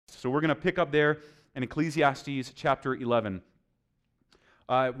So we're going to pick up there in Ecclesiastes chapter 11.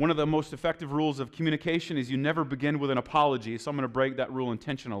 One of the most effective rules of communication is you never begin with an apology, so I'm going to break that rule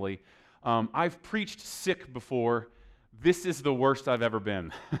intentionally. I've preached sick before. This is the worst I've ever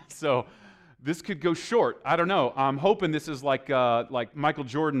been. So this could go short. I don't know. I'm hoping this is like Michael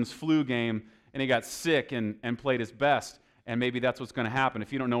Jordan's flu game, and he got sick and played his best, and maybe that's what's going to happen.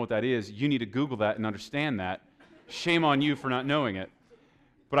 If you don't know what that is, you need to Google that and understand that. Shame on you for not knowing it.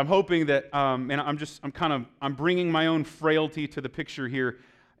 But I'm hoping that, and I'm bringing my own frailty to the picture here,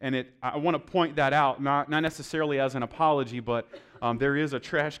 and I want to point that out, not necessarily as an apology, but there is a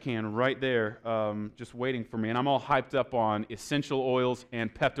trash can right there, just waiting for me, and I'm all hyped up on essential oils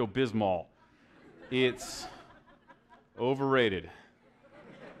and Pepto-Bismol. It's overrated.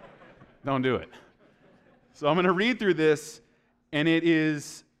 Don't do it. So I'm going to read through this, and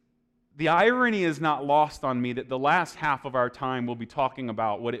the irony is not lost on me that the last half of our time will be talking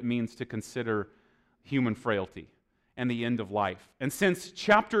about what it means to consider human frailty and the end of life. And since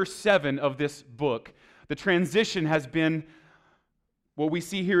chapter 7 of this book, the transition has been, what we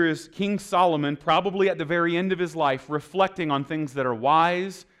see here is King Solomon, probably at the very end of his life, reflecting on things that are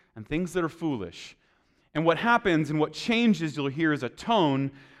wise and things that are foolish. And what happens and what changes, you'll hear, is a tone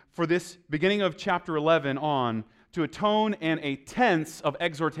for this beginning of chapter 11 on, to a tone and a tense of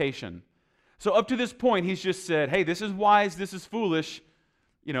exhortation. So up to this point, he's just said, hey, this is wise, this is foolish,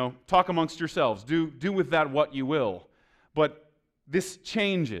 talk amongst yourselves. Do with that what you will. But this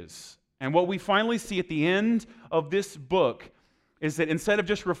changes. And what we finally see at the end of this book is that instead of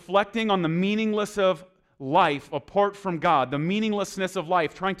just reflecting on the meaningless of life apart from God, the meaninglessness of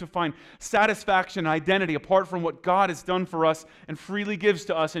life, trying to find satisfaction and identity apart from what God has done for us and freely gives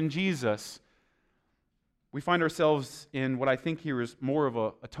to us in Jesus, we find ourselves in what I think here is more of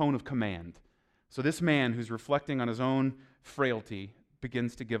a tone of command. So this man who's reflecting on his own frailty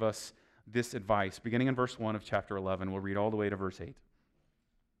begins to give us this advice. Beginning in verse 1 of chapter 11, we'll read all the way to verse 8.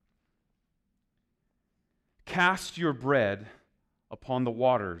 Cast your bread upon the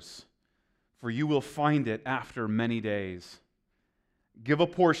waters, for you will find it after many days. Give a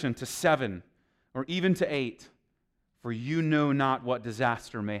portion to 7, or even to 8, for you know not what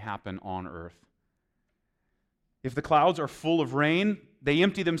disaster may happen on earth. If the clouds are full of rain, they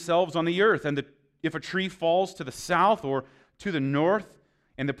empty themselves on the earth. And if a tree falls to the south or to the north,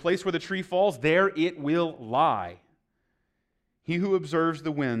 and the place where the tree falls, there it will lie. He who observes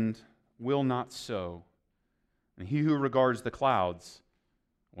the wind will not sow, and he who regards the clouds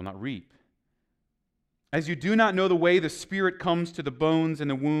will not reap. As you do not know the way the Spirit comes to the bones in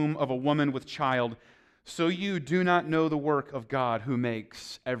the womb of a woman with child, so you do not know the work of God who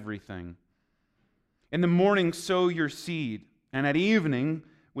makes everything. In the morning sow your seed, and at evening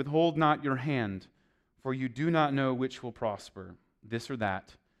withhold not your hand, for you do not know which will prosper, this or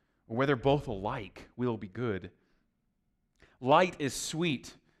that, or whether both alike will be good. Light is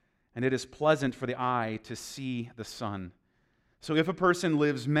sweet, and it is pleasant for the eye to see the sun. So if a person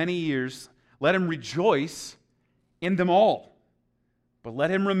lives many years, let him rejoice in them all. But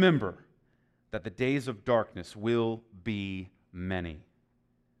let him remember that the days of darkness will be many.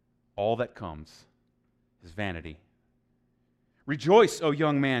 All that comes is vanity. Rejoice, O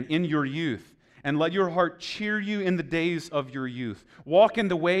young man, in your youth, and let your heart cheer you in the days of your youth. Walk in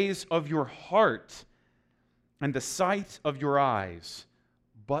the ways of your heart and the sight of your eyes.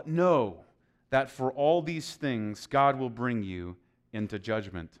 But know that for all these things God will bring you into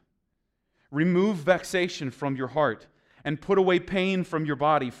judgment. Remove vexation from your heart and put away pain from your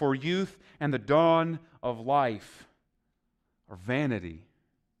body, for youth and the dawn of life are vanity.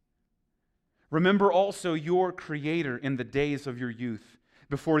 Remember also your Creator in the days of your youth,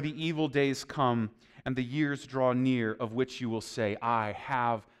 before the evil days come and the years draw near, of which you will say, I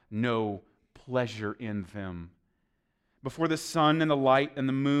have no pleasure in them. Before the sun and the light and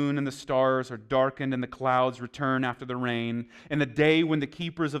the moon and the stars are darkened and the clouds return after the rain, in the day when the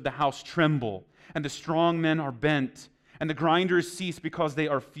keepers of the house tremble and the strong men are bent and the grinders cease because they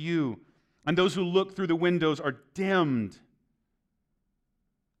are few and those who look through the windows are dimmed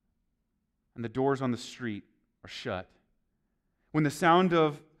and the doors on the street are shut. When the sound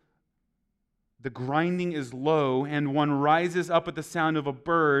of the grinding is low and one rises up at the sound of a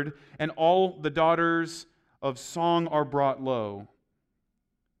bird and all the daughters of song are brought low.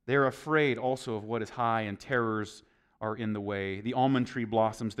 They are afraid also of what is high, and terrors are in the way. The almond tree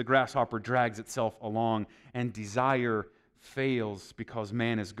blossoms, the grasshopper drags itself along, and desire fails because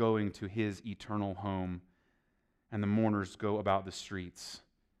man is going to his eternal home, and the mourners go about the streets.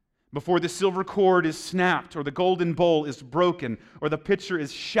 before the silver cord is snapped, or the golden bowl is broken, or the pitcher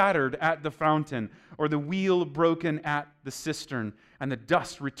is shattered at the fountain, or the wheel broken at the cistern, and the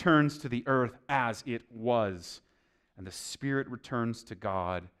dust returns to the earth as it was, and the spirit returns to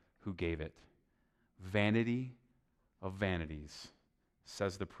God who gave it. Vanity of vanities,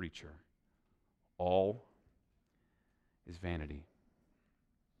 says the preacher. All is vanity.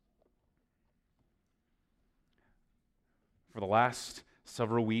 For the last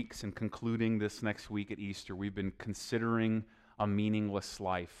several weeks, and concluding this next week at Easter, we've been considering a meaningless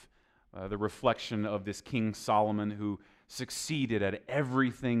life. The reflection of this King Solomon who succeeded at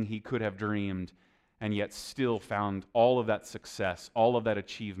everything he could have dreamed, and yet still found all of that success, all of that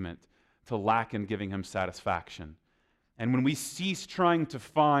achievement to lack in giving him satisfaction. And when we cease trying to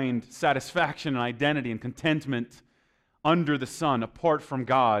find satisfaction and identity and contentment under the sun, apart from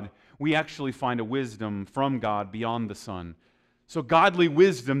God, we actually find a wisdom from God beyond the sun. So godly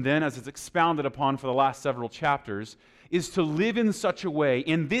wisdom then, as it's expounded upon for the last several chapters, is to live in such a way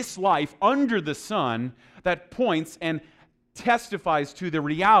in this life under the sun that points and testifies to the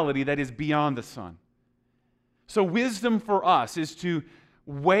reality that is beyond the sun. So wisdom for us is to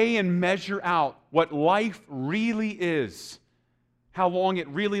weigh and measure out what life really is, how long it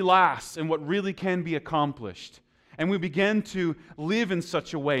really lasts, and what really can be accomplished. And we begin to live in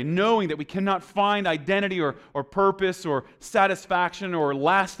such a way, knowing that we cannot find identity or purpose or satisfaction or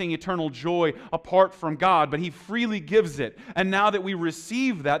lasting eternal joy apart from God, but He freely gives it. And now that we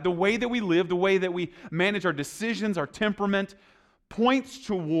receive that, the way that we live, the way that we manage our decisions, our temperament, points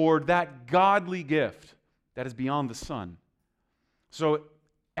toward that godly gift that is beyond the sun. So,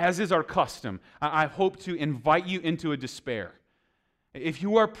 as is our custom, I hope to invite you into a despair. If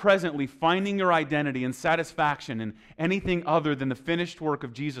you are presently finding your identity and satisfaction in anything other than the finished work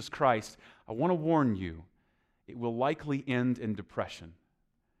of Jesus Christ, I want to warn you, it will likely end in depression.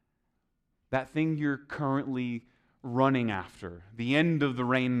 That thing you're currently running after, the end of the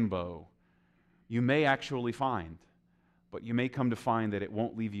rainbow, you may actually find, but you may come to find that it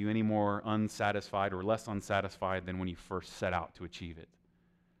won't leave you any more unsatisfied or less unsatisfied than when you first set out to achieve it.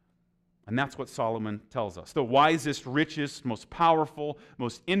 And that's what Solomon tells us. The wisest, richest, most powerful,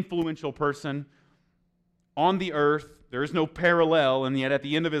 most influential person on the earth. There is no parallel, and yet at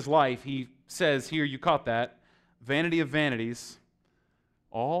the end of his life, he says, here, you caught that, vanity of vanities,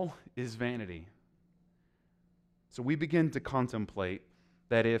 all is vanity. So we begin to contemplate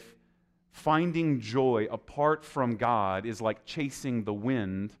that if finding joy apart from God is like chasing the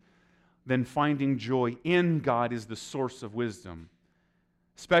wind, then finding joy in God is the source of wisdom.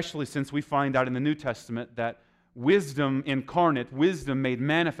 Especially since we find out in the New Testament that wisdom incarnate, wisdom made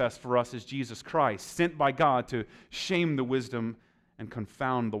manifest for us is Jesus Christ, sent by God to shame the wisdom and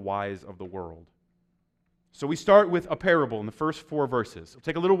confound the wise of the world. So we start with a parable in the first 4 verses. It'll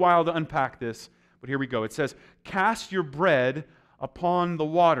take a little while to unpack this, but here we go. It says, "Cast your bread upon the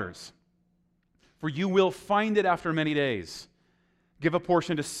waters, for you will find it after many days. Give a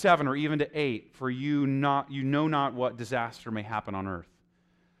portion to 7 or even to 8, for you know not what disaster may happen on earth."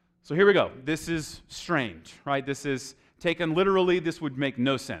 So here we go. This is strange, right? This is taken literally. This would make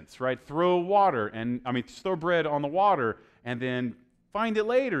no sense, right? throw bread on the water and then find it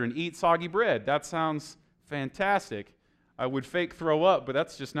later and eat soggy bread. That sounds fantastic. I would fake throw up, but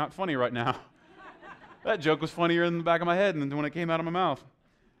that's just not funny right now. That joke was funnier in the back of my head than when it came out of my mouth.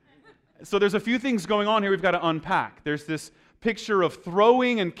 So there's a few things going on here we've got to unpack. There's this picture of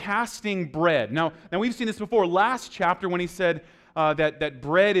throwing and casting bread. Now we've seen this before. Last chapter when he said, that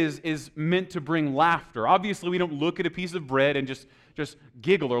bread is meant to bring laughter. Obviously, we don't look at a piece of bread and just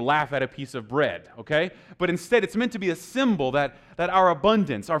giggle or laugh at a piece of bread, okay? But instead, it's meant to be a symbol that our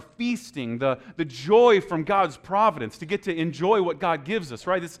abundance, our feasting, the joy from God's providence, to get to enjoy what God gives us,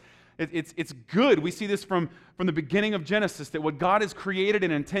 right? It's good. We see this from the beginning of Genesis, that what God has created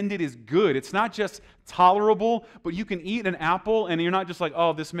and intended is good. It's not just tolerable, but you can eat an apple and you're not just like,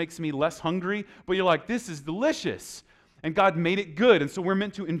 oh, this makes me less hungry, but you're like, this is delicious. And God made it good. And so we're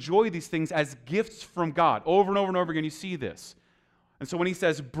meant to enjoy these things as gifts from God. Over and over and over again, you see this. And so when he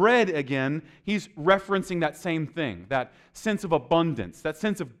says bread again, he's referencing that same thing, that sense of abundance, that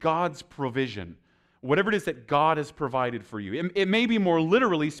sense of God's provision. Whatever it is that God has provided for you. It may be more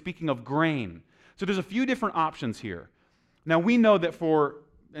literally speaking of grain. So there's a few different options here. Now we know that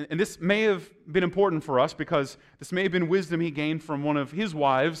and this may have been important for us because this may have been wisdom he gained from one of his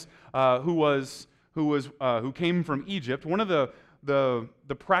wives who came from Egypt. One of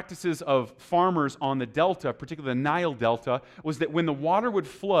the practices of farmers on the delta, particularly the Nile Delta, was that when the water would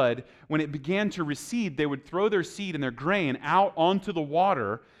flood, when it began to recede, they would throw their seed and their grain out onto the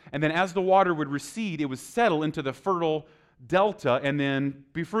water, and then as the water would recede, it would settle into the fertile delta, and then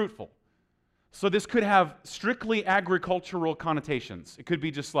be fruitful. So this could have strictly agricultural connotations. It could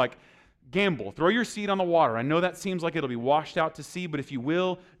be just like, gamble, throw your seed on the water. I know that seems like it'll be washed out to sea, but if you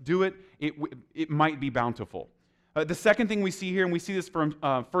will do it, it might be bountiful. The second thing we see here, and we see this from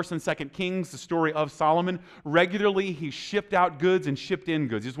 1st and 2nd Kings, the story of Solomon, regularly he shipped out goods and shipped in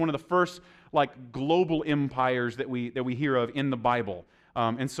goods. He's one of the first global empires that we hear of in the Bible.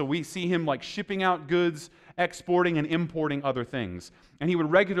 And so we see him shipping out goods, exporting and importing other things. And he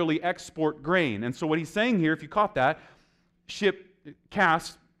would regularly export grain. And so what he's saying here, if you caught that,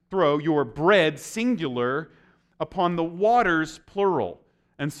 cast, throw your bread, singular, upon the waters, plural.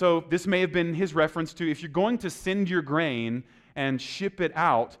 And so this may have been his reference to, if you're going to send your grain and ship it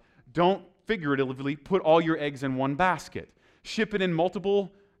out, don't figuratively put all your eggs in one basket. Ship it in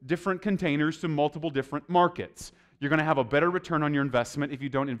multiple different containers to multiple different markets. You're going to have a better return on your investment if you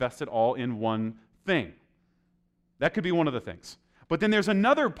don't invest it all in one thing. That could be one of the things. But then there's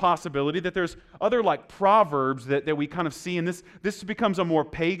another possibility that there's other proverbs that we kind of see, and this becomes a more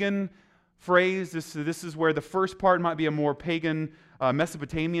pagan phrase. This is where the first part might be a more pagan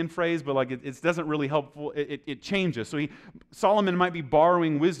Mesopotamian phrase, but it doesn't really helpful. It changes. So Solomon might be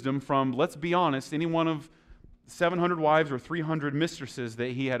borrowing wisdom from, let's be honest, any one of 700 wives or 300 mistresses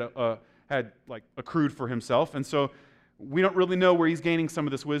that he had accrued for himself, and so we don't really know where he's gaining some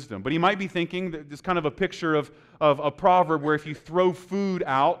of this wisdom. But he might be thinking that there's kind of a picture of a proverb where if you throw food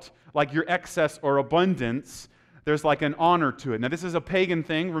out, like your excess or abundance, there's an honor to it. Now, this is a pagan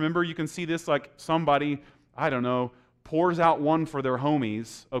thing. Remember, you can see this somebody, I don't know, pours out one for their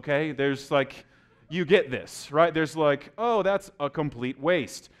homies, okay? There's you get this, right? There's oh, that's a complete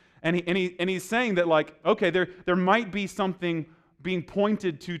waste. And he's saying that okay, there might be something being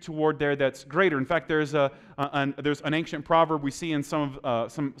pointed toward there that's greater. In fact, there's an ancient proverb we see in some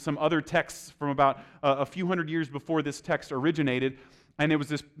other texts from about a few hundred years before this text originated, and it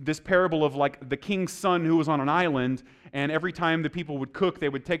was this parable of the king's son who was on an island, and every time the people would cook, they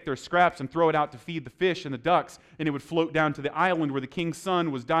would take their scraps and throw it out to feed the fish and the ducks, and it would float down to the island where the king's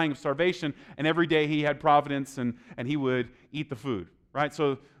son was dying of starvation, and every day he had providence and he would eat the food, right?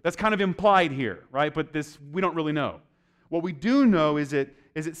 So that's kind of implied here, right? But we don't really know. What we do know is it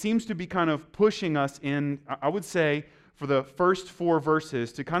seems to be kind of pushing us in, I would say, for the first 4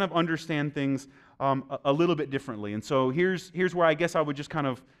 verses to kind of understand things a little bit differently. And so here's where I guess I would just kind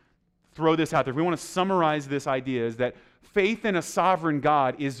of throw this out there. If we want to summarize this idea, is that faith in a sovereign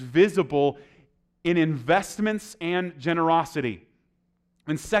God is visible in investments and generosity.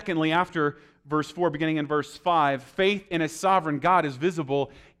 And secondly, after verse 4, beginning in verse 5, faith in a sovereign God is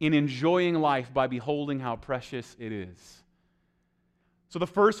visible in enjoying life by beholding how precious it is. So the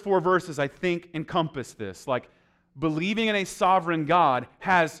first 4 verses, I think, encompass this. Believing in a sovereign God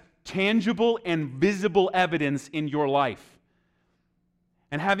has tangible and visible evidence in your life.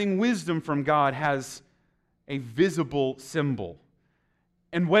 And having wisdom from God has a visible symbol.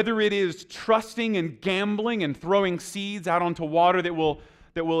 And whether it is trusting and gambling and throwing seeds out onto water that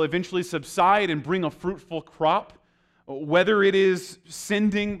will eventually subside and bring a fruitful crop, whether it is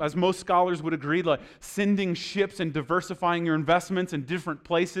sending, as most scholars would agree, sending ships and diversifying your investments in different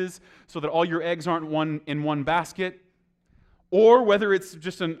places so that all your eggs aren't in one basket, or whether it's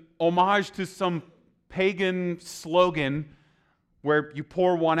just an homage to some pagan slogan where you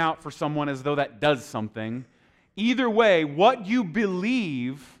pour one out for someone as though that does something. Either way, what you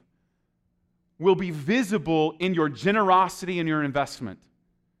believe will be visible in your generosity and your investment.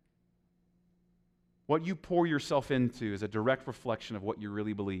 What you pour yourself into is a direct reflection of what you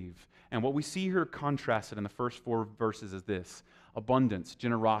really believe. And what we see here contrasted in the first 4 verses is this: abundance,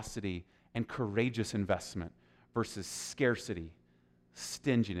 generosity, and courageous investment versus scarcity,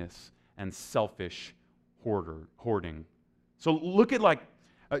 stinginess, and selfish hoarding. So look at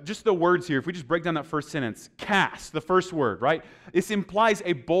just the words here. If we just break down that first sentence, cast, the first word, right? This implies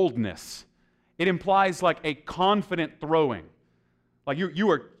a boldness. It implies a confident throwing.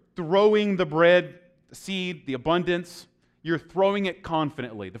 You are throwing the bread, the seed, the abundance. You're throwing it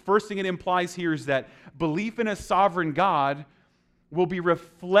confidently. The first thing it implies here is that belief in a sovereign God will be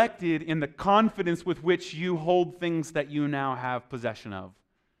reflected in the confidence with which you hold things that you now have possession of.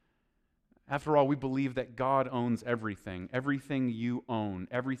 After all, we believe that God owns everything. Everything you own,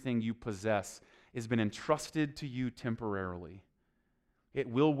 everything you possess has been entrusted to you temporarily. It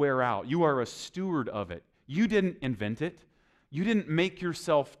will wear out. You are a steward of it. You didn't invent it. You didn't make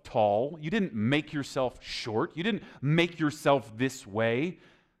yourself tall. You didn't make yourself short. You didn't make yourself this way.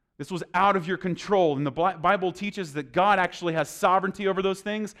 This was out of your control. And the Bible teaches that God actually has sovereignty over those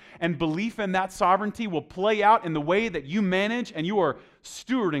things, and belief in that sovereignty will play out in the way that you manage and you are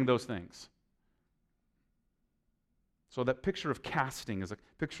stewarding those things. So that picture of casting is a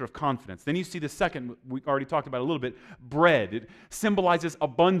picture of confidence. Then you see the second, we already talked about it a little bit, bread. It symbolizes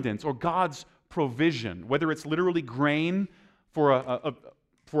abundance or God's provision, whether it's literally grain for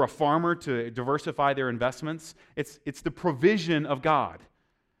a farmer to diversify their investments. It's the provision of God.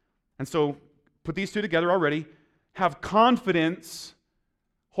 And so put these two together already. Have confidence,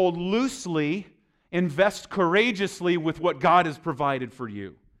 hold loosely, invest courageously with what God has provided for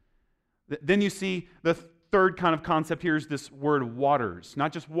you. Then you see the third kind of concept here is this word waters.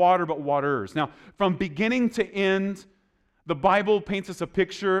 Not just water, but waters. Now, from beginning to end, the Bible paints us a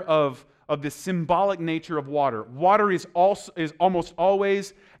picture of the symbolic nature of water. Water is almost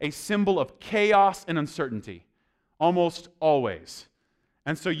always a symbol of chaos and uncertainty. Almost always.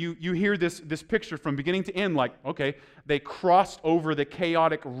 And so you hear this picture from beginning to end, like, okay, they crossed over the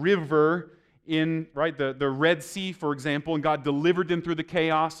chaotic river in the Red Sea, for example, and God delivered them through the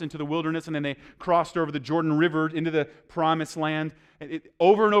chaos into the wilderness, and then they crossed over the Jordan River into the promised land.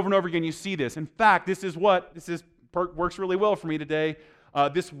 Over and over and over again, you see this. In fact, this works really well for me today.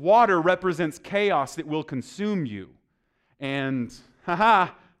 This water represents chaos that will consume you. And,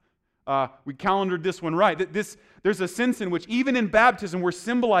 we calendared this one right. There's a sense in which, even in baptism, we're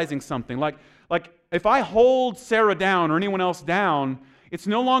symbolizing something. Like if I hold Sarah down or anyone else down, it's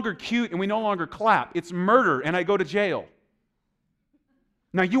no longer cute and we no longer clap. It's murder and I go to jail.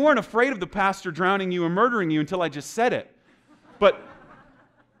 Now, you weren't afraid of the pastor drowning you and murdering you until I just said it. But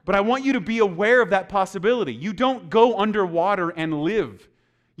I want you to be aware of that possibility. You don't go underwater and live.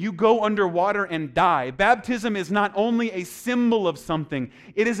 You go underwater and die. Baptism is not only a symbol of something,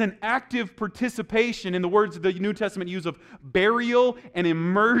 it is an active participation, in the words of the New Testament use, of burial and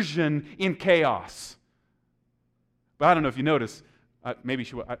immersion in chaos. But I don't know if you noticed,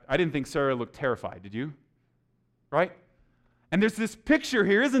 maybe I didn't think Sarah looked terrified, did you? Right? And there's this picture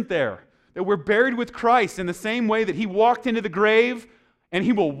here, isn't there? That we're buried with Christ in the same way that He walked into the grave and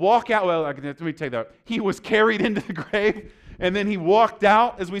He will walk out. Well, let me take that. He was carried into the grave and then He walked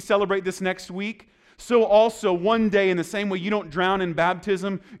out as we celebrate this next week. So also one day, in the same way you don't drown in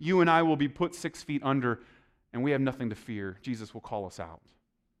baptism, you and I will be put 6 feet under and we have nothing to fear. Jesus will call us out.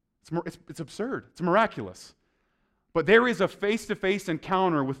 It's absurd. It's miraculous. But there is a face-to-face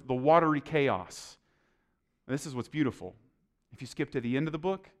encounter with the watery chaos. And this is what's beautiful. If you skip to the end of the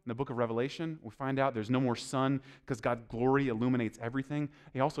book, in the book of Revelation, we find out there's no more sun because God's glory illuminates everything.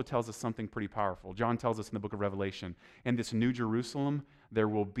 He also tells us something pretty powerful. John tells us in the book of Revelation, in this new Jerusalem, there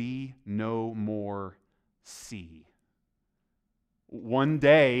will be no more sea. One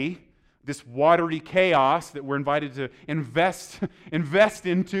day, this watery chaos that we're invited to invest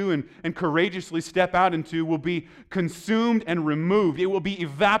into and courageously step out into will be consumed and removed. It will be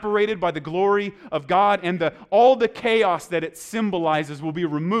evaporated by the glory of God, and all the chaos that it symbolizes will be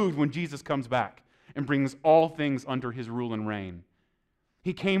removed when Jesus comes back and brings all things under His rule and reign.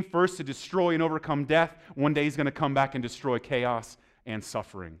 He came first to destroy and overcome death. One day He's going to come back and destroy chaos and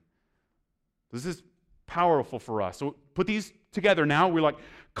suffering. This is powerful for us. So put these together now. We're like,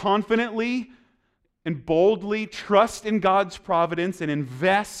 confidently and boldly trust in God's providence and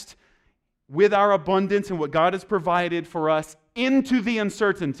invest with our abundance and what God has provided for us into the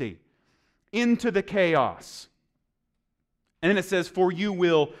uncertainty, into the chaos. And then it says, for you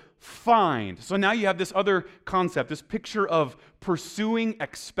will find. So now you have this other concept, this picture of pursuing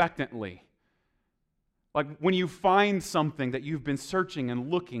expectantly. Like when you find something that you've been searching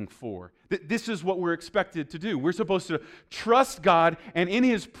and looking for. This is what we're expected to do. We're supposed to trust God, and in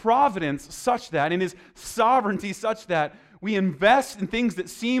His providence such that, in His sovereignty such that, we invest in things that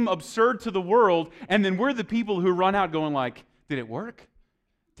seem absurd to the world, and then we're the people who run out going like, did it work?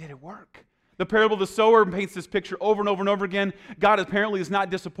 Did it work? The parable of the sower paints this picture over and over and over again. God apparently is not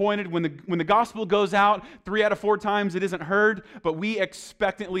disappointed. When the gospel goes out 3 out of 4 times, it isn't heard, but we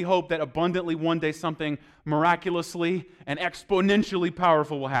expectantly hope that abundantly one day something miraculously and exponentially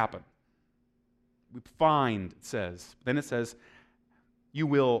powerful will happen. We find, it says. Then it says, you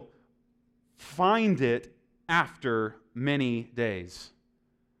will find it after many days.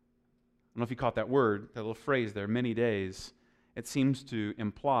 I don't know if you caught that word, that little phrase there, many days. It seems to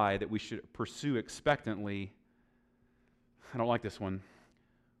imply that we should pursue expectantly, I don't like this one,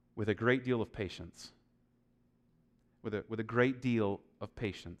 with a great deal of patience. With a great deal of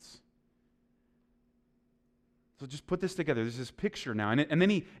patience. So just put this together. There's this picture now, and then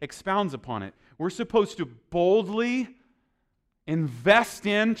he expounds upon it. We're supposed to boldly invest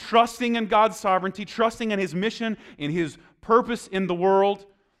in, trusting in God's sovereignty, trusting in His mission, in His purpose in the world.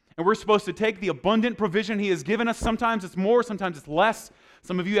 And we're supposed to take the abundant provision He has given us. Sometimes it's more, sometimes it's less.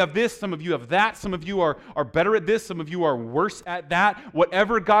 Some of you have this, some of you have that, some of you are better at this, some of you are worse at that.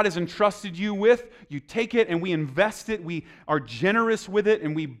 Whatever God has entrusted you with, you take it and we invest it, we are generous with it,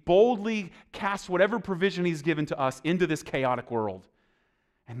 and we boldly cast whatever provision He's given to us into this chaotic world.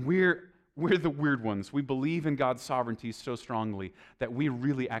 And we're the weird ones. We believe in God's sovereignty so strongly that we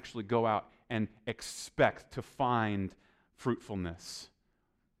really actually go out and expect to find fruitfulness.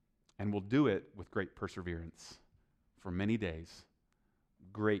 And we'll do it with great perseverance for many days,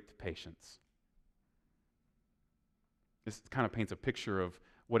 great patience. This kind of paints a picture of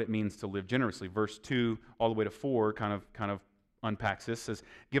what it means to live generously. Verse 2 all the way to 4 kind of unpacks this, says,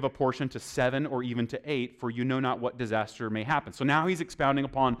 give a portion to 7 or even to 8, for you know not what disaster may happen. So now he's expounding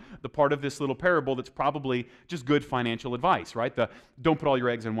upon the part of this little parable that's probably just good financial advice, right? Don't put all your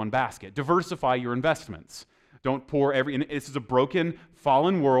eggs in one basket. Diversify your investments. Don't pour this is a broken,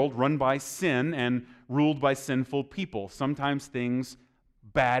 fallen world run by sin and ruled by sinful people. Sometimes things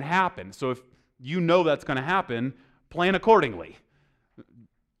bad happen. So if you know that's going to happen, plan accordingly.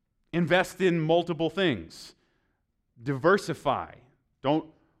 Invest in multiple things. Diversify. Don't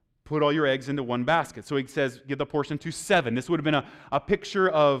put all your eggs into one basket. So he says, give the portion to 7. This would have been a picture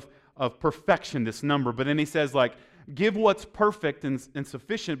of perfection, this number. But then he says, give what's perfect and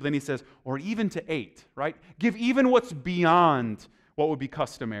sufficient. But then he says, or even to 8, right? Give even what's beyond what would be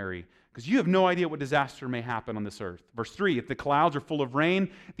customary. Because you have no idea what disaster may happen on this earth. Verse 3, if the clouds are full of rain,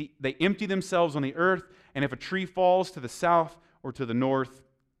 they empty themselves on the earth. And if a tree falls to the south or to the north,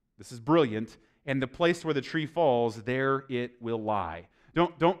 this is brilliant, and the place where the tree falls, there it will lie.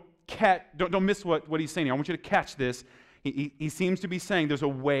 Don't miss what he's saying here. I want you to catch this. He seems to be saying there's a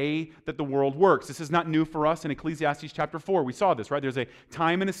way that the world works. This is not new for us in Ecclesiastes chapter 4. We saw this, right? There's a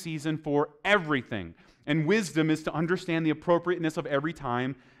time and a season for everything. And wisdom is to understand the appropriateness of every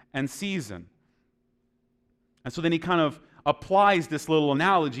time and season. And so then he kind of applies this little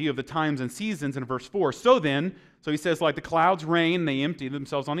analogy of the times and seasons in verse 4. So he says, the clouds rain, they empty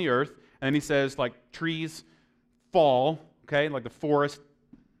themselves on the earth. And then he says, trees fall, okay? The forest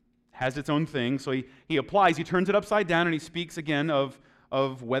has its own thing. So he applies, he turns it upside down, and he speaks again of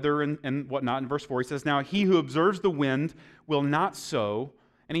weather and whatnot. In verse 4, he says, now he who observes the wind will not sow,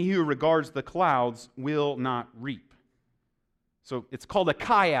 and he who regards the clouds will not reap. So it's called a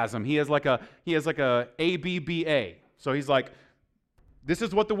chiasm. He has like a ABBA. So he's like, this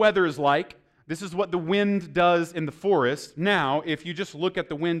is what the weather is like. This is what the wind does in the forest. Now, if you just look at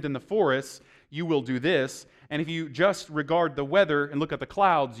the wind in the forest, you will do this. And if you just regard the weather and look at the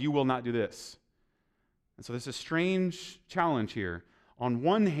clouds, you will not do this. And so there's a strange challenge here. On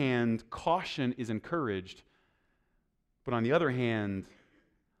one hand, caution is encouraged. But on the other hand,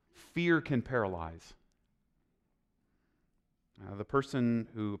 fear can paralyze. The person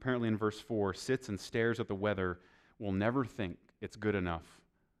who apparently in verse 4 sits and stares at the weather will never think it's good enough.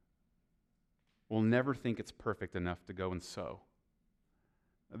 Will never think it's perfect enough to go and sow.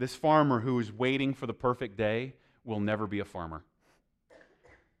 This farmer who is waiting for the perfect day will never be a farmer.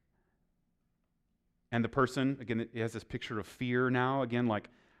 And the person, again, it has this picture of fear now. Again,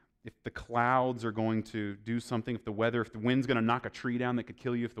 if the clouds are going to do something, if the wind's going to knock a tree down that could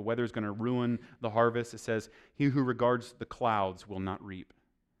kill you, if the weather's going to ruin the harvest, it says, he who regards the clouds will not reap.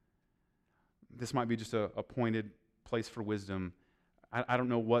 This might be just a pointed place for wisdom. I don't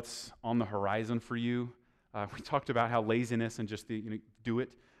know what's on the horizon for you. We talked about how laziness and just do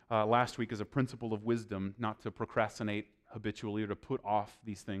it last week is a principle of wisdom, not to procrastinate habitually or to put off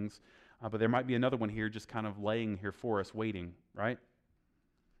these things. But there might be another one here just kind of laying here for us, waiting, right?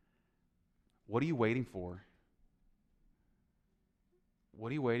 What are you waiting for? What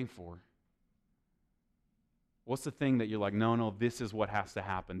are you waiting for? What's the thing that you're like, no, this is what has to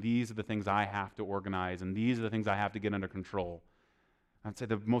happen. These are the things I have to organize, and these are the things I have to get under control. I'd say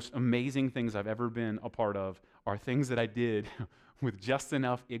the most amazing things I've ever been a part of are things that I did with just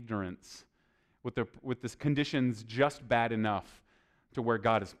enough ignorance, with the conditions just bad enough to where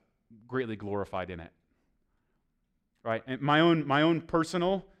God is greatly glorified in it. Right? And my own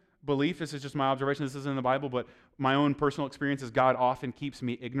personal belief, this is just my observation, this isn't in the Bible, but my own personal experience is God often keeps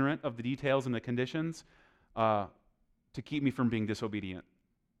me ignorant of the details and the conditions to keep me from being disobedient.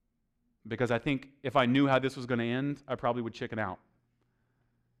 Because I think if I knew how this was going to end, I probably would chicken out.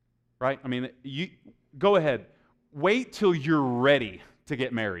 Right? I mean, you go ahead. Wait till you're ready to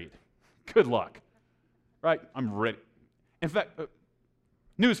get married. Good luck. Right? I'm ready. In fact,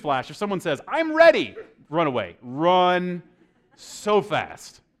 newsflash, if someone says, I'm ready, run away. Run so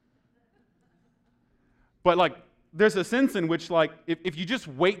fast. But there's a sense in which if you just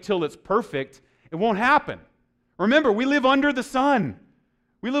wait till it's perfect, it won't happen. Remember, we live under the sun.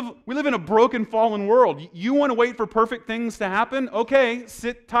 We live in a broken, fallen world. You want to wait for perfect things to happen? Okay,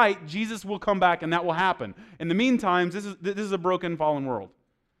 sit tight. Jesus will come back and that will happen. In the meantime, this is a broken, fallen world.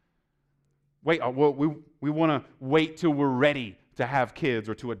 Wait, we want to wait till we're ready to have kids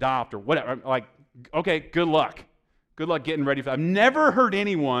or to adopt or whatever. Like, okay, good luck. Good luck getting ready for that. I've never heard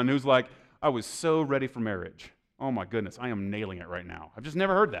anyone who's like, I was so ready for marriage. Oh my goodness, I am nailing it right now. I've just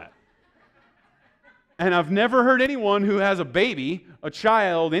never heard that. And I've never heard anyone who has a baby, a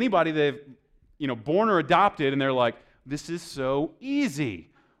child, anybody they've born or adopted, and they're like, this is so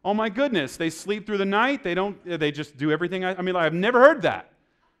easy. Oh my goodness, they sleep through the night. They just do everything. I've never heard that.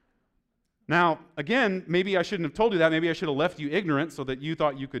 Now, again, maybe I shouldn't have told you that. Maybe I should have left you ignorant so that you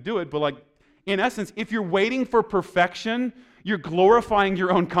thought you could do it. But in essence, if you're waiting for perfection, you're glorifying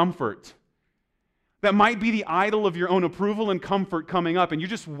your own comfort. That might be the idol of your own approval and comfort coming up, and you're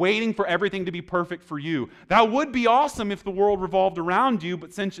just waiting for everything to be perfect for you. That would be awesome if the world revolved around you,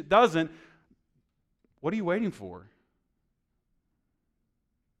 but since it doesn't, what are you waiting for?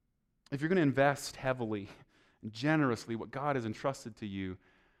 If you're going to invest heavily and generously what God has entrusted to you,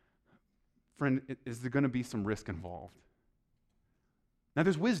 friend, is there going to be some risk involved? Now,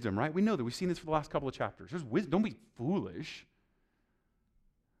 there's wisdom, right? We know that. We've seen this for the last couple of chapters. There's wisdom. Don't be foolish.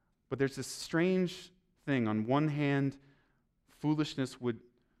 But there's this strange thing. On one hand, foolishness would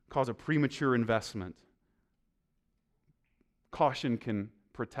cause a premature investment. Caution can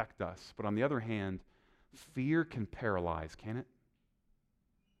protect us. But on the other hand, fear can paralyze, can it?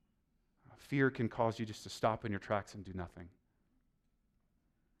 Fear can cause you just to stop in your tracks and do nothing.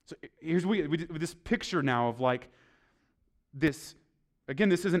 So here's this picture now of this. Again,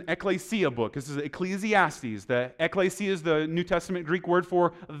 this is an ecclesia book. This is Ecclesiastes. The ecclesia is the New Testament Greek word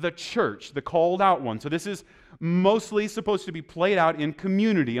for the church, the called out one. So this is mostly supposed to be played out in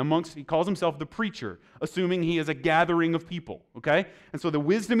community he calls himself the preacher, assuming he is a gathering of people, okay? And so the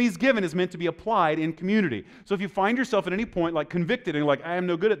wisdom he's given is meant to be applied in community. So if you find yourself at any point convicted and I am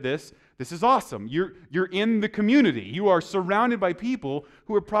no good at this, this is awesome. You're in the community. You are surrounded by people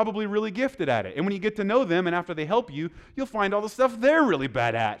who are probably really gifted at it. And when you get to know them and after they help you, you'll find all the stuff they're really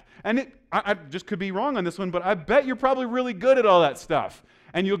bad at. And I just could be wrong on this one, but I bet you're probably really good at all that stuff.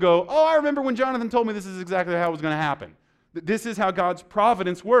 And you'll go, oh, I remember when Jonathan told me this is exactly how it was going to happen. This is how God's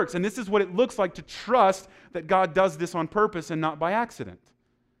providence works. And this is what it looks like to trust that God does this on purpose and not by accident.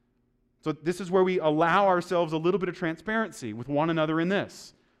 So this is where we allow ourselves a little bit of transparency with one another in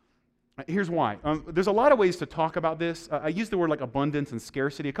this. Here's why. There's a lot of ways to talk about this. I use the word abundance and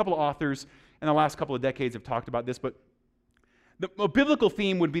scarcity. A couple of authors in the last couple of decades have talked about this, but a biblical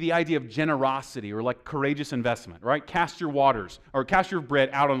theme would be the idea of generosity or courageous investment, right? Cast your bread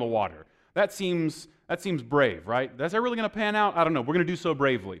out on the water. That seems brave, right? Is that really going to pan out? I don't know. We're going to do so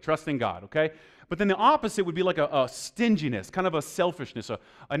bravely, trusting God, okay? But then the opposite would be a stinginess, kind of a selfishness,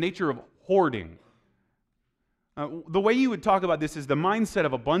 a nature of hoarding. The way you would talk about this is the mindset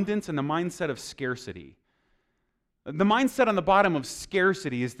of abundance and the mindset of scarcity. The mindset on the bottom of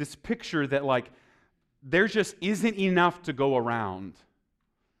scarcity is this picture that there just isn't enough to go around.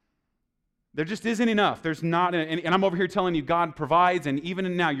 There just isn't enough. There's not, and I'm over here telling you God provides, and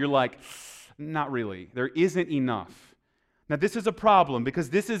even now you're not really. There isn't enough. Now this is a problem because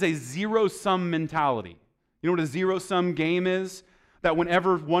this is a zero-sum mentality. You know what a zero-sum game is? That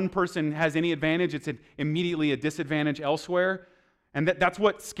whenever one person has any advantage, it's immediately a disadvantage elsewhere. And that's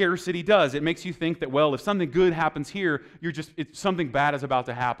what scarcity does. It makes you think that, well, if something good happens here, something bad is about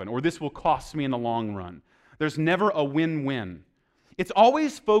to happen, or this will cost me in the long run. There's never a win-win. It's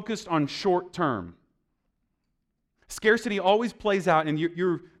always focused on short term. Scarcity always plays out, and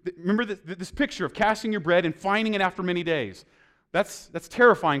remember this picture of casting your bread and finding it after many days. That's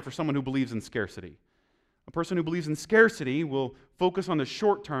terrifying for someone who believes in scarcity. A person who believes in scarcity will focus on the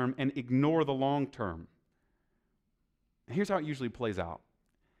short term and ignore the long term. Here's how it usually plays out.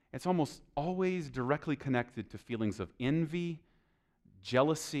 It's almost always directly connected to feelings of envy,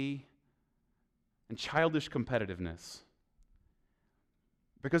 jealousy, and childish competitiveness.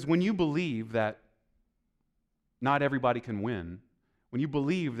 Because when you believe that not everybody can win, when you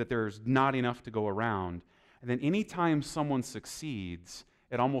believe that there's not enough to go around, and then anytime someone succeeds,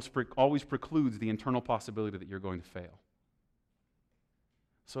 it always precludes the internal possibility that you're going to fail.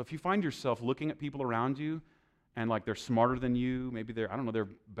 So if you find yourself looking at people around you and they're smarter than you, maybe they're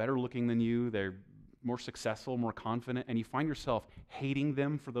better looking than you, they're more successful, more confident, and you find yourself hating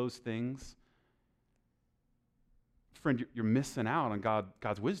them for those things, friend, you're missing out on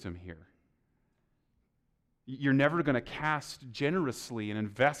God's wisdom here. You're never going to cast generously and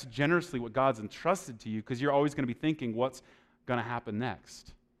invest generously what God's entrusted to you because you're always going to be thinking what's going to happen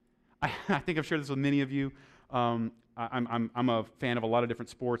next. I think I've shared this with many of you. I'm a fan of a lot of different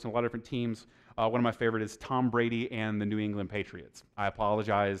sports and a lot of different teams. One of my favorite is Tom Brady and the New England Patriots. I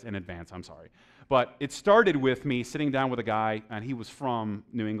apologize in advance, I'm sorry. But it started with me sitting down with a guy, and he was from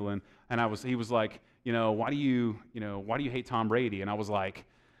New England, and he was like, why do you hate Tom Brady? And I was like,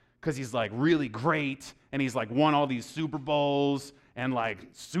 because he's like really great, and he's like won all these Super Bowls, and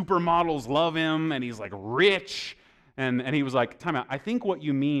like supermodels love him, and he's like rich. And he was like, time out, I think what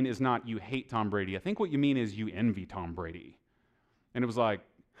you mean is not you hate Tom Brady. I think what you mean is you envy Tom Brady. And it was like,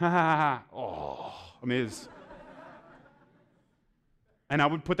 ha ha ha, oh, I mean, and I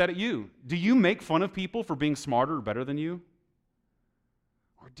would put that at you. Do you make fun of people for being smarter or better than you?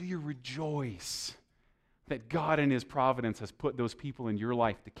 Or do you rejoice that God in His providence has put those people in your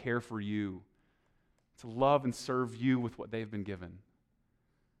life to care for you, to love and serve you with what they've been given?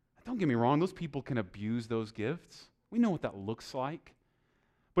 Don't get me wrong, those people can abuse those gifts. We know what that looks like.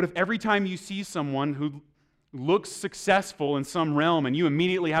 But if every time you see someone who looks successful in some realm and you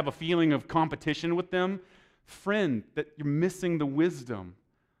immediately have a feeling of competition with them, friend, that you're missing the wisdom.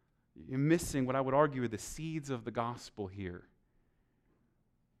 You're missing what I would argue are the seeds of the gospel here.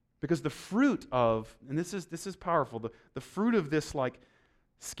 Because the fruit of, and this is powerful, the fruit of this like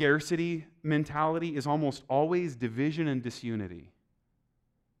scarcity mentality is almost always division and disunity.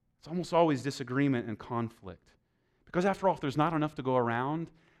 It's almost always disagreement and conflict. Because after all, if there's not enough to go around,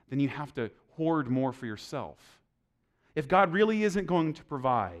 then you have to hoard more for yourself. If God really isn't going to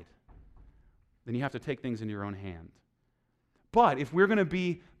provide, then you have to take things into your own hand. But if we're going to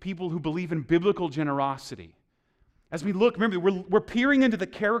be people who believe in biblical generosity, as we look, remember, we're peering into the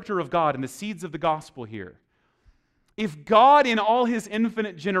character of God and the seeds of the gospel here. If God, in all His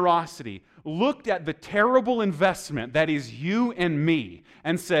infinite generosity, looked at the terrible investment that is you and me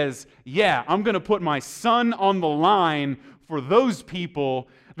and says, yeah, I'm going to put my son on the line for those people,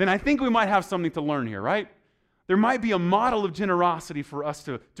 then I think we might have something to learn here, right? There might be a model of generosity for us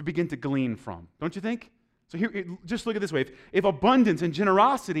to begin to glean from, don't you think? So here, just look at it this way. If abundance and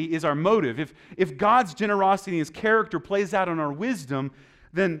generosity is our motive, if God's generosity and His character plays out in our wisdom,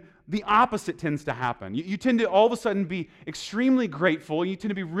 then the opposite tends to happen. You tend to all of a sudden be extremely grateful. You tend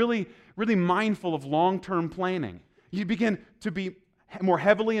to be really, really mindful of long-term planning. You begin to be more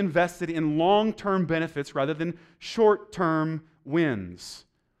heavily invested in long-term benefits rather than short-term wins.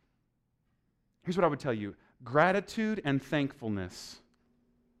 Here's what I would tell you. Gratitude and thankfulness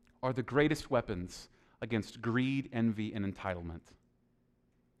are the greatest weapons against greed, envy, and entitlement.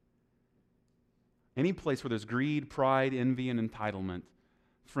 Any place where there's greed, pride, envy, and entitlement,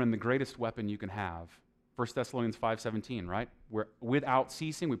 friend, the greatest weapon you can have. 1 Thessalonians 5:17, right? We're without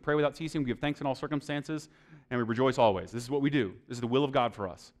ceasing, we pray without ceasing, we give thanks in all circumstances, and we rejoice always. This is what we do. This is the will of God for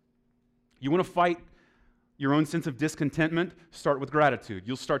us. You want to fight your own sense of discontentment? Start with gratitude.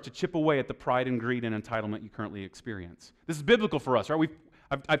 You'll start to chip away at the pride and greed and entitlement you currently experience. This is biblical for us, right?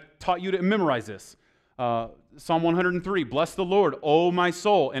 I've taught you to memorize this. Psalm 103, bless the Lord, O my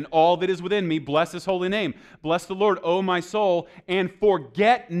soul, and all that is within me, bless His holy name. Bless the Lord, O my soul, and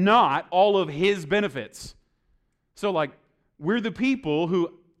forget not all of His benefits. So like, we're the people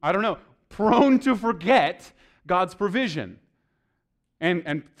who, prone to forget God's provision.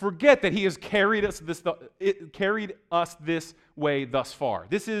 And forget that He has carried us this way thus far.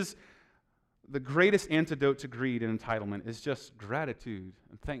 This is the greatest antidote to greed and entitlement, is just gratitude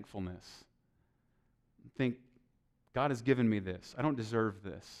and thankfulness. Think, God has given me this. I don't deserve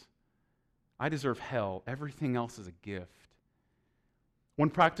this. I deserve hell. Everything else is a gift. One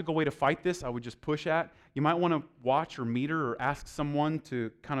practical way to fight this, I would just push at, you might want to watch or meter or ask someone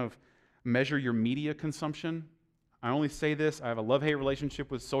to kind of measure your media consumption. I only say this, I have a love-hate relationship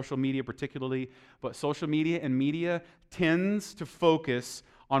with social media particularly, but social media and media tends to focus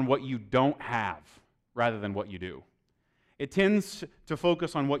on what you don't have rather than what you do. It tends to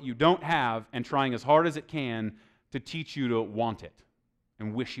focus on what you don't have and trying as hard as it can to teach you to want it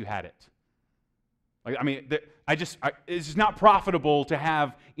and wish you had it. It's just not profitable to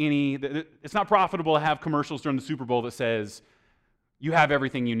have it's not profitable to have commercials during the Super Bowl that says, you have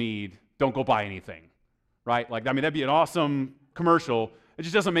everything you need, don't go buy anything, right? That'd be an awesome commercial. It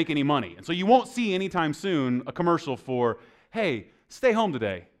just doesn't make any money. And so you won't see anytime soon a commercial for, hey, stay home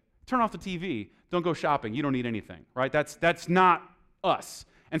today, turn off the TV, don't go shopping, you don't need anything, right? That's not us.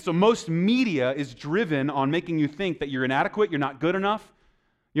 And so most media is driven on making you think that you're inadequate, you're not good enough,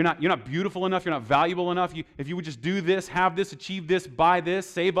 you're not beautiful enough, you're not valuable enough. If you would just do this, have this, achieve this, buy this,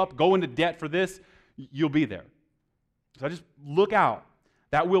 save up, go into debt for this, you'll be there. So just look out.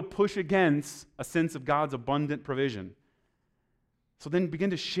 That will push against a sense of God's abundant provision. So then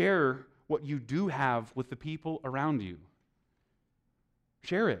begin to share what you do have with the people around you.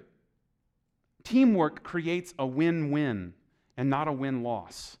 Share it. Teamwork creates a win-win and not a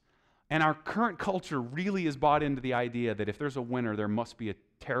win-loss. And our current culture really is bought into the idea that if there's a winner, there must be a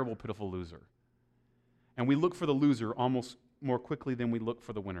terrible, pitiful loser. And we look for the loser almost more quickly than we look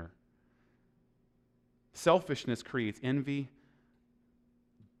for the winner. Selfishness creates envy.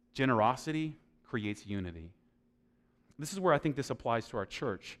 Generosity creates unity. This is where I think this applies to our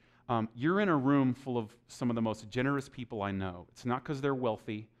church. You're in a room full of some of the most generous people I know. It's not because they're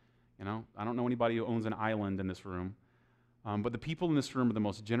wealthy. I don't know anybody who owns an island in this room. But the people in this room are the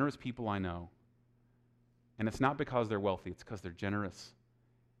most generous people I know. And it's not because they're wealthy. It's because they're generous.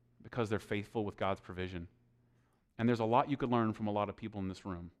 Because they're faithful with God's provision. And there's a lot you could learn from a lot of people in this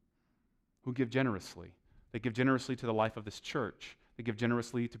room who give generously. They give generously to the life of this church. They give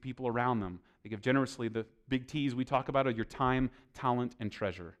generously to people around them. They give generously. The big T's we talk about are your time, talent, and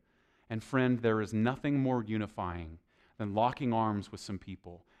treasure. And friend, there is nothing more unifying than locking arms with some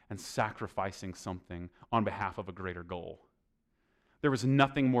people and sacrificing something on behalf of a greater goal. There is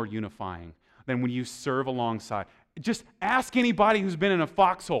nothing more unifying than when you serve alongside. Just ask anybody who's been in a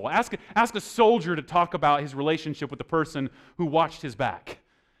foxhole. Ask a soldier to talk about his relationship with the person who watched his back.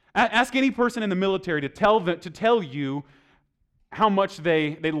 Ask any person in the military to tell you how much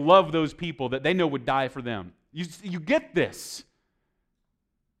they love those people that they know would die for them. You get this.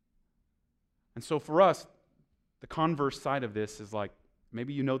 And so for us, the converse side of this is like,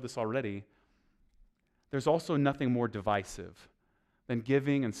 maybe you know this already, there's also nothing more divisive than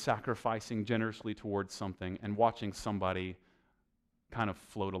giving and sacrificing generously towards something and watching somebody kind of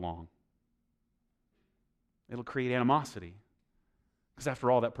float along. It'll create animosity. Because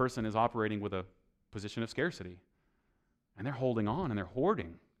after all, that person is operating with a position of scarcity. And they're holding on and they're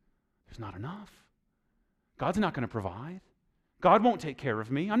hoarding. There's not enough. God's not going to provide. God won't take care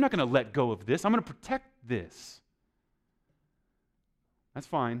of me. I'm not going to let go of this. I'm going to protect this. That's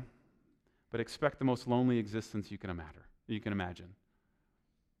fine. But expect the most lonely existence you can imagine.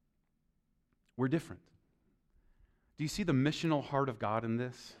 We're different. Do you see the missional heart of God in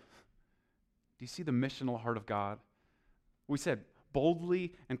this? Do you see the missional heart of God? We said,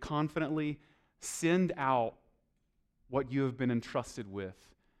 boldly and confidently send out what you have been entrusted with,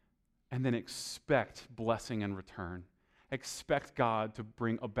 and then expect blessing in return. Expect God to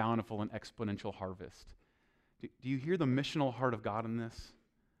bring a bountiful and exponential harvest. Do you hear the missional heart of God in this?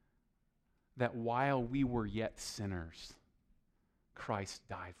 That while we were yet sinners, Christ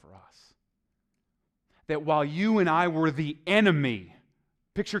died for us. That while you and I were the enemy,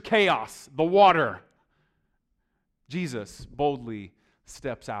 picture chaos, the water, Jesus boldly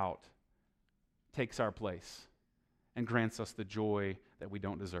steps out, takes our place, and grants us the joy that we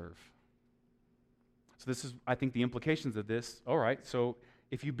don't deserve. So this is, I think, the implications of this. All right, so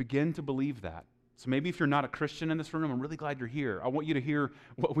if you begin to believe that, so maybe if you're not a Christian in this room, I'm really glad you're here. I want you to hear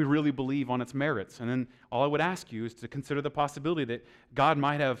what we really believe on its merits. And then all I would ask you is to consider the possibility that God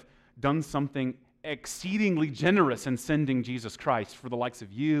might have done something exceedingly generous in sending Jesus Christ for the likes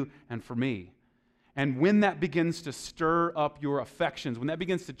of you and for me. And when that begins to stir up your affections, when that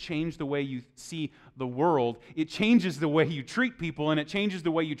begins to change the way you see the world, it changes the way you treat people and it changes the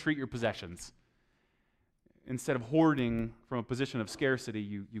way you treat your possessions. Instead of hoarding from a position of scarcity,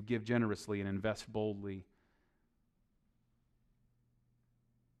 you give generously and invest boldly.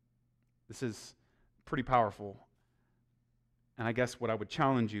 This is pretty powerful. And I guess what I would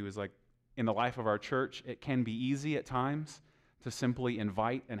challenge you is, like, in the life of our church, it can be easy at times to simply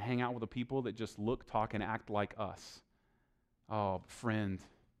invite and hang out with the people that just look, talk, and act like us. Oh, friend,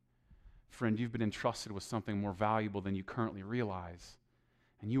 you've been entrusted with something more valuable than you currently realize,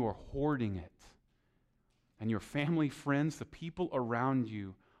 and you are hoarding it. And your family, friends, the people around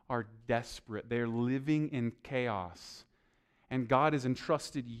you are desperate. They're living in chaos. And God has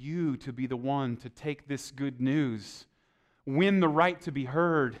entrusted you to be the one to take this good news, win the right to be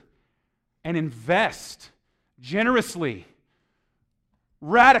heard, and invest generously,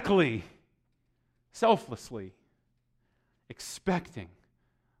 radically, selflessly, expecting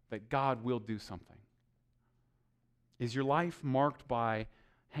that God will do something. Is your life marked by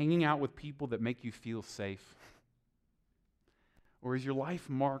hanging out with people that make you feel safe? Or is your life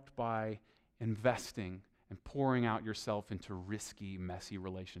marked by investing and pouring out yourself into risky, messy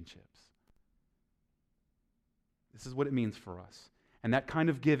relationships? This is what it means for us. And that kind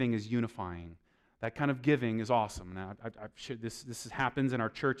of giving is unifying. That kind of giving is awesome. Now, this happens in our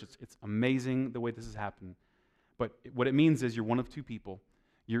church. It's amazing the way this has happened. But what it means is you're one of two people.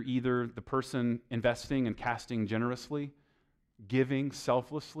 You're either the person investing and casting generously, giving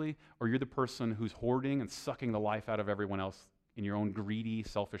selflessly, or you're the person who's hoarding and sucking the life out of everyone else in your own greedy,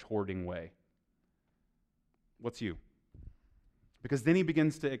 selfish, hoarding way. What's you? Because then he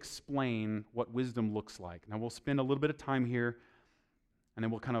begins to explain what wisdom looks like. Now we'll spend a little bit of time here, and then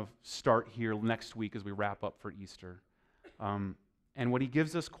we'll kind of start here next week as we wrap up for Easter. And what he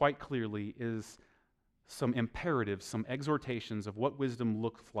gives us quite clearly is some imperatives, some exhortations of what wisdom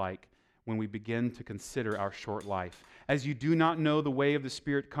looks like when we begin to consider our short life. As you do not know the way of the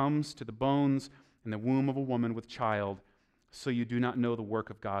Spirit comes to the bones in the womb of a woman with child, so you do not know the work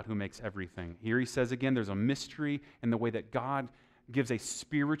of God who makes everything. Here he says again, there's a mystery in the way that God gives a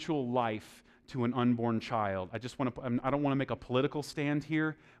spiritual life to an unborn child. I don't want to make a political stand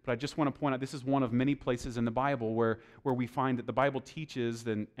here, but I just want to point out this is one of many places in the Bible where we find that the Bible teaches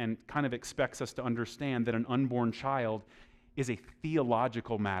and kind of expects us to understand that an unborn child is a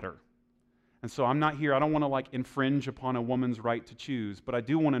theological matter. And so I don't want to infringe upon a woman's right to choose, but I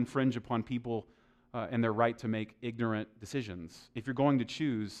do want to infringe upon people and their right to make ignorant decisions. If you're going to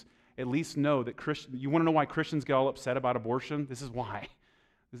choose, at least know that you want to know why Christians get all upset about abortion? This is why.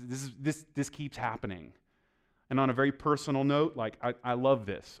 This keeps happening. And on a very personal note, I love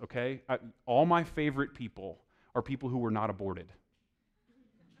this, okay? All my favorite people are people who were not aborted.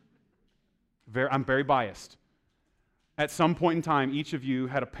 I'm very biased. At some point in time, each of you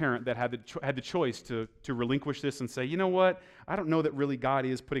had a parent that had the choice to relinquish this and say, you know what? I don't know that really God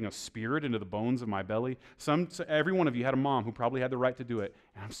is putting a spirit into the bones of my belly. Every one of you had a mom who probably had the right to do it,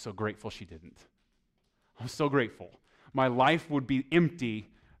 and I'm so grateful she didn't. I'm so grateful. My life would be empty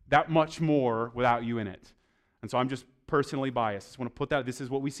that much more without you in it. And so I'm just personally biased. I just want to put that, this is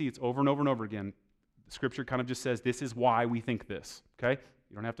what we see. It's over and over and over again. Scripture kind of just says this is why we think this, okay?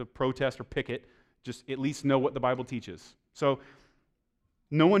 You don't have to protest or picket. Just at least know what the Bible teaches. So,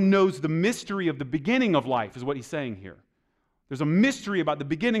 no one knows the mystery of the beginning of life, is what he's saying here. There's a mystery about the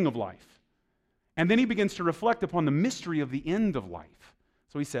beginning of life. And then he begins to reflect upon the mystery of the end of life.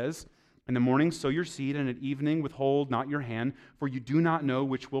 So he says, in the morning sow your seed, and at evening withhold not your hand, for you do not know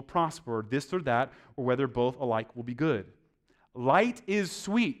which will prosper, this or that, or whether both alike will be good. Light is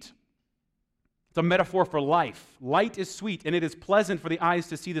sweet. It's a metaphor for life. Light is sweet, and it is pleasant for the eyes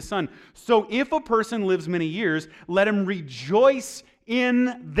to see the sun. So if a person lives many years, let him rejoice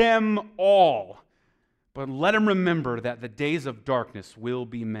in them all. But let him remember that the days of darkness will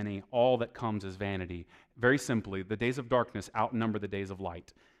be many. All that comes is vanity. Very simply, the days of darkness outnumber the days of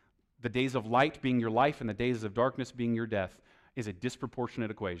light. The days of light being your life and the days of darkness being your death is a disproportionate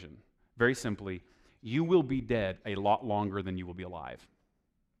equation. Very simply, you will be dead a lot longer than you will be alive.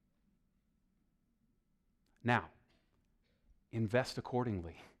 Now, invest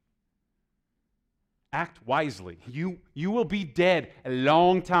accordingly. Act wisely. You will be dead a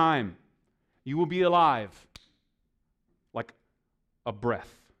long time. You will be alive like a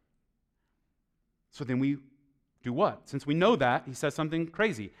breath. So then we do what? Since we know that, he says something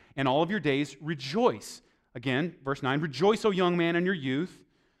crazy. In all of your days, rejoice. Again, verse 9, rejoice, O young man, in your youth.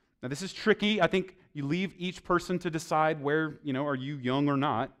 Now this is tricky. I think you leave each person to decide where, are you young or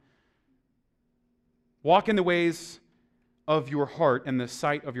not. Walk in the ways of your heart and the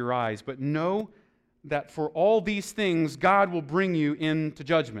sight of your eyes, but know that for all these things, God will bring you into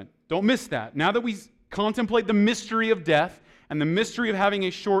judgment. Don't miss that. Now that we contemplate the mystery of death and the mystery of having a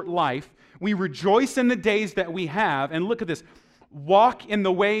short life, we rejoice in the days that we have. And look at this. Walk in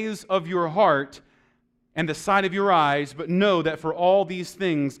the ways of your heart and the sight of your eyes, but know that for all these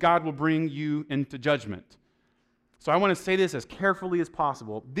things, God will bring you into judgment. So I want to say this as carefully as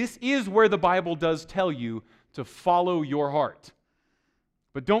possible. This is where the Bible does tell you to follow your heart.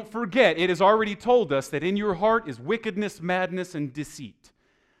 But don't forget, it has already told us that in your heart is wickedness, madness, and deceit.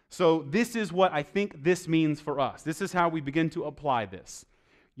 So this is what I think this means for us. This is how we begin to apply this.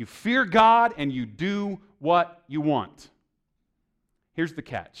 You fear God and you do what you want. Here's the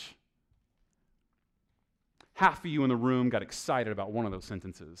catch. Half of you in the room got excited about one of those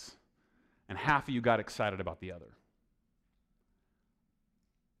sentences, and half of you got excited about the other.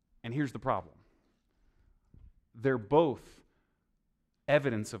 And here's the problem. They're both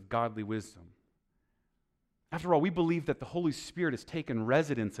evidence of godly wisdom. After all, we believe that the Holy Spirit has taken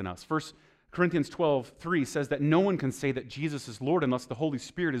residence in us. 1 Corinthians 12:3 says that no one can say that Jesus is Lord unless the Holy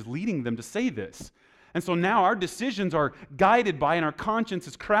Spirit is leading them to say this. And so now our decisions are guided by and our conscience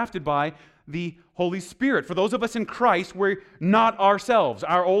is crafted by the Holy Spirit. For those of us in Christ, we're not ourselves.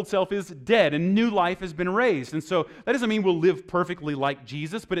 Our old self is dead and new life has been raised. And so that doesn't mean we'll live perfectly like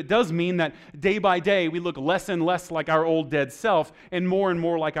Jesus, but it does mean that day by day we look less and less like our old dead self and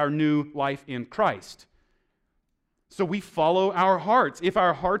more like our new life in Christ. So we follow our hearts if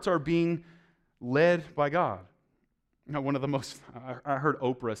our hearts are being led by God. You know, one of the most, I heard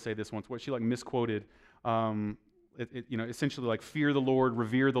Oprah say this once, what she misquoted, essentially fear the Lord,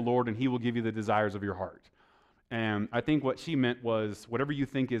 revere the Lord, and He will give you the desires of your heart. And I think what she meant was, whatever you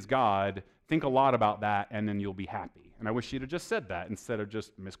think is God, think a lot about that, and then you'll be happy. And I wish she'd have just said that instead of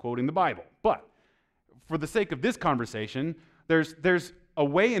just misquoting the Bible. But for the sake of this conversation, there's a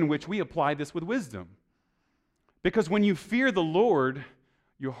way in which we apply this with wisdom. Because when you fear the Lord,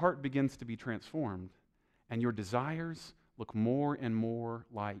 your heart begins to be transformed, and your desires look more and more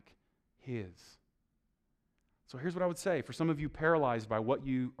like His. So here's what I would say. For some of you paralyzed by what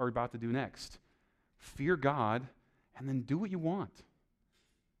you are about to do next, fear God and then do what you want.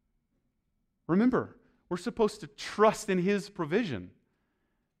 Remember, we're supposed to trust in His provision.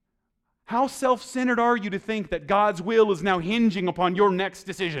 How self-centered are you to think that God's will is now hinging upon your next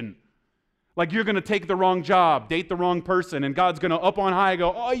decision? Like you're going to take the wrong job, date the wrong person, and God's going to up on high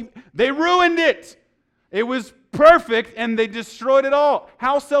go, oh, they ruined it. It was perfect, and they destroyed it all.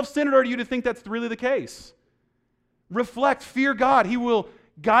 How self-centered are you to think that's really the case? Reflect, fear God. He will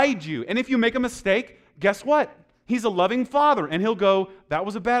guide you. And if you make a mistake, guess what? He's a loving Father, and He'll go, that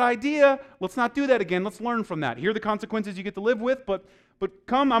was a bad idea. Let's not do that again. Let's learn from that. Here are the consequences you get to live with, but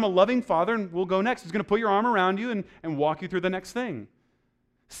come, I'm a loving Father, and we'll go next. He's going to put your arm around you and walk you through the next thing.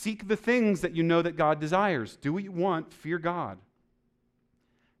 Seek the things that you know that God desires. Do what you want. Fear God.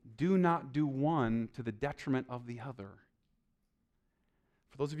 Do not do one to the detriment of the other.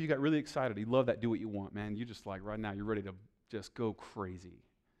 For those of you who got really excited, you love that do what you want, man. You just like right now, you're ready to just go crazy.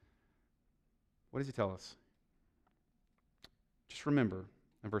 What does He tell us? Just remember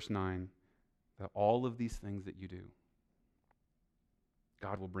in verse 9 that all of these things that you do,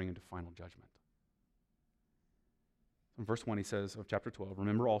 God will bring into final judgment. In verse 1, He says of chapter 12,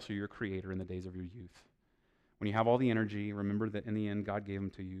 remember also your Creator in the days of your youth. When you have all the energy, remember that in the end God gave them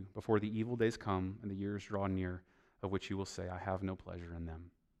to you before the evil days come and the years draw near, of which you will say, I have no pleasure in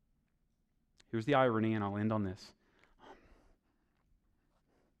them. Here's the irony, and I'll end on this.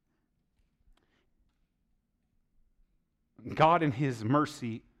 God in His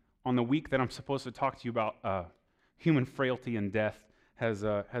mercy, on the week that I'm supposed to talk to you about human frailty and death,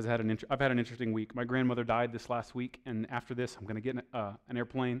 I've had an interesting week. My grandmother died this last week, and after this, I'm going to get an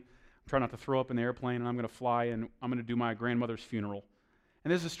airplane. I'm trying not to throw up in the airplane, and I'm going to fly, and I'm going to do my grandmother's funeral.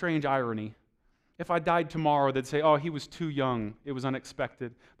 And there's a strange irony. If I died tomorrow, they'd say, oh, he was too young. It was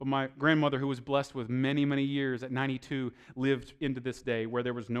unexpected. But my grandmother, who was blessed with many, many years at 92, lived into this day where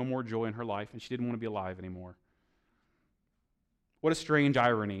there was no more joy in her life, and she didn't want to be alive anymore. What a strange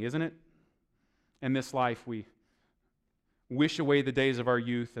irony, isn't it? In this life, we wish away the days of our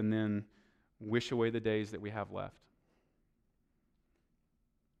youth and then wish away the days that we have left.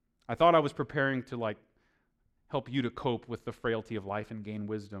 I thought I was preparing to help you to cope with the frailty of life and gain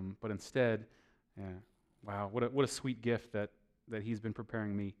wisdom, but instead, wow, what a sweet gift that He's been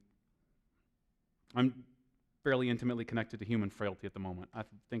preparing me. I'm fairly intimately connected to human frailty at the moment. I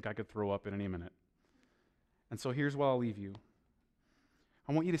think I could throw up at any minute. And so here's where I'll leave you.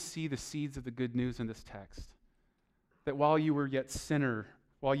 I want you to see the seeds of the good news in this text. That while you were yet sinner,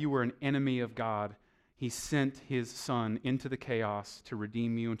 while you were an enemy of God, He sent His Son into the chaos to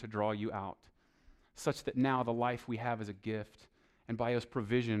redeem you and to draw you out, such that now the life we have is a gift, and by His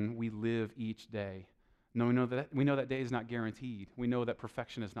provision we live each day. No, we know that day is not guaranteed. We know that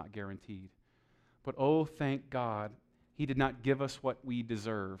perfection is not guaranteed. But oh, thank God, He did not give us what we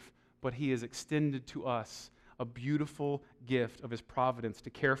deserve, but He has extended to us a beautiful gift of His providence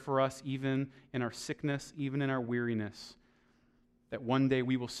to care for us even in our sickness, even in our weariness, that one day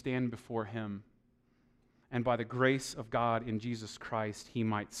we will stand before Him, and by the grace of God in Jesus Christ, He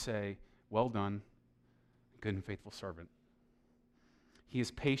might say, well done, good and faithful servant. He is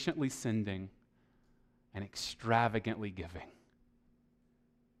patiently sending and extravagantly giving.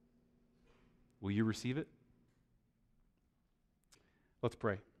 Will you receive it? Let's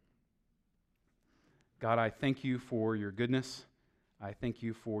pray. God, I thank You for Your goodness. I thank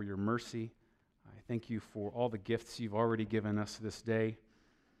You for Your mercy. I thank You for all the gifts You've already given us this day.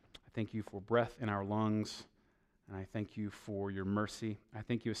 I thank You for breath in our lungs. And I thank You for Your mercy. I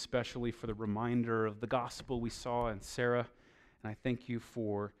thank You especially for the reminder of the gospel we saw in Sarah. And I thank You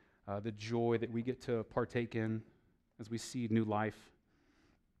for the joy that we get to partake in as we see new life.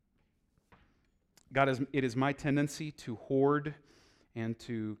 God, it is my tendency to hoard and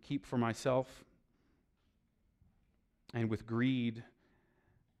to keep for myself, and with greed,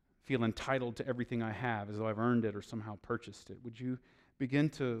 feel entitled to everything I have as though I've earned it or somehow purchased it. Would You begin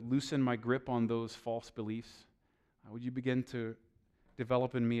to loosen my grip on those false beliefs? Would You begin to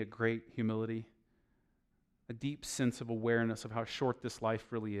develop in me a great humility, a deep sense of awareness of how short this life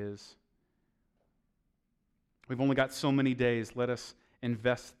really is? We've only got so many days. Let us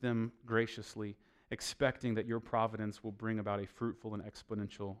invest them graciously, expecting that Your providence will bring about a fruitful and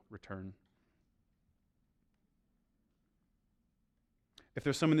exponential return. If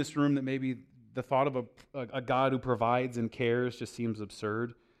there's some in this room that maybe the thought of a God who provides and cares just seems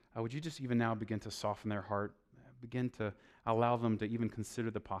absurd, would you just even now begin to soften their heart, begin to allow them to even consider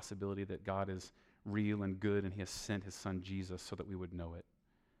the possibility that God is real and good and he has sent his son Jesus so that we would know it.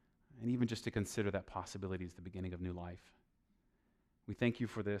 And even just to consider that possibility is the beginning of new life. We thank you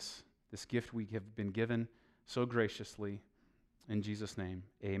for this gift we have been given so graciously. In Jesus' name,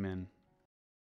 amen.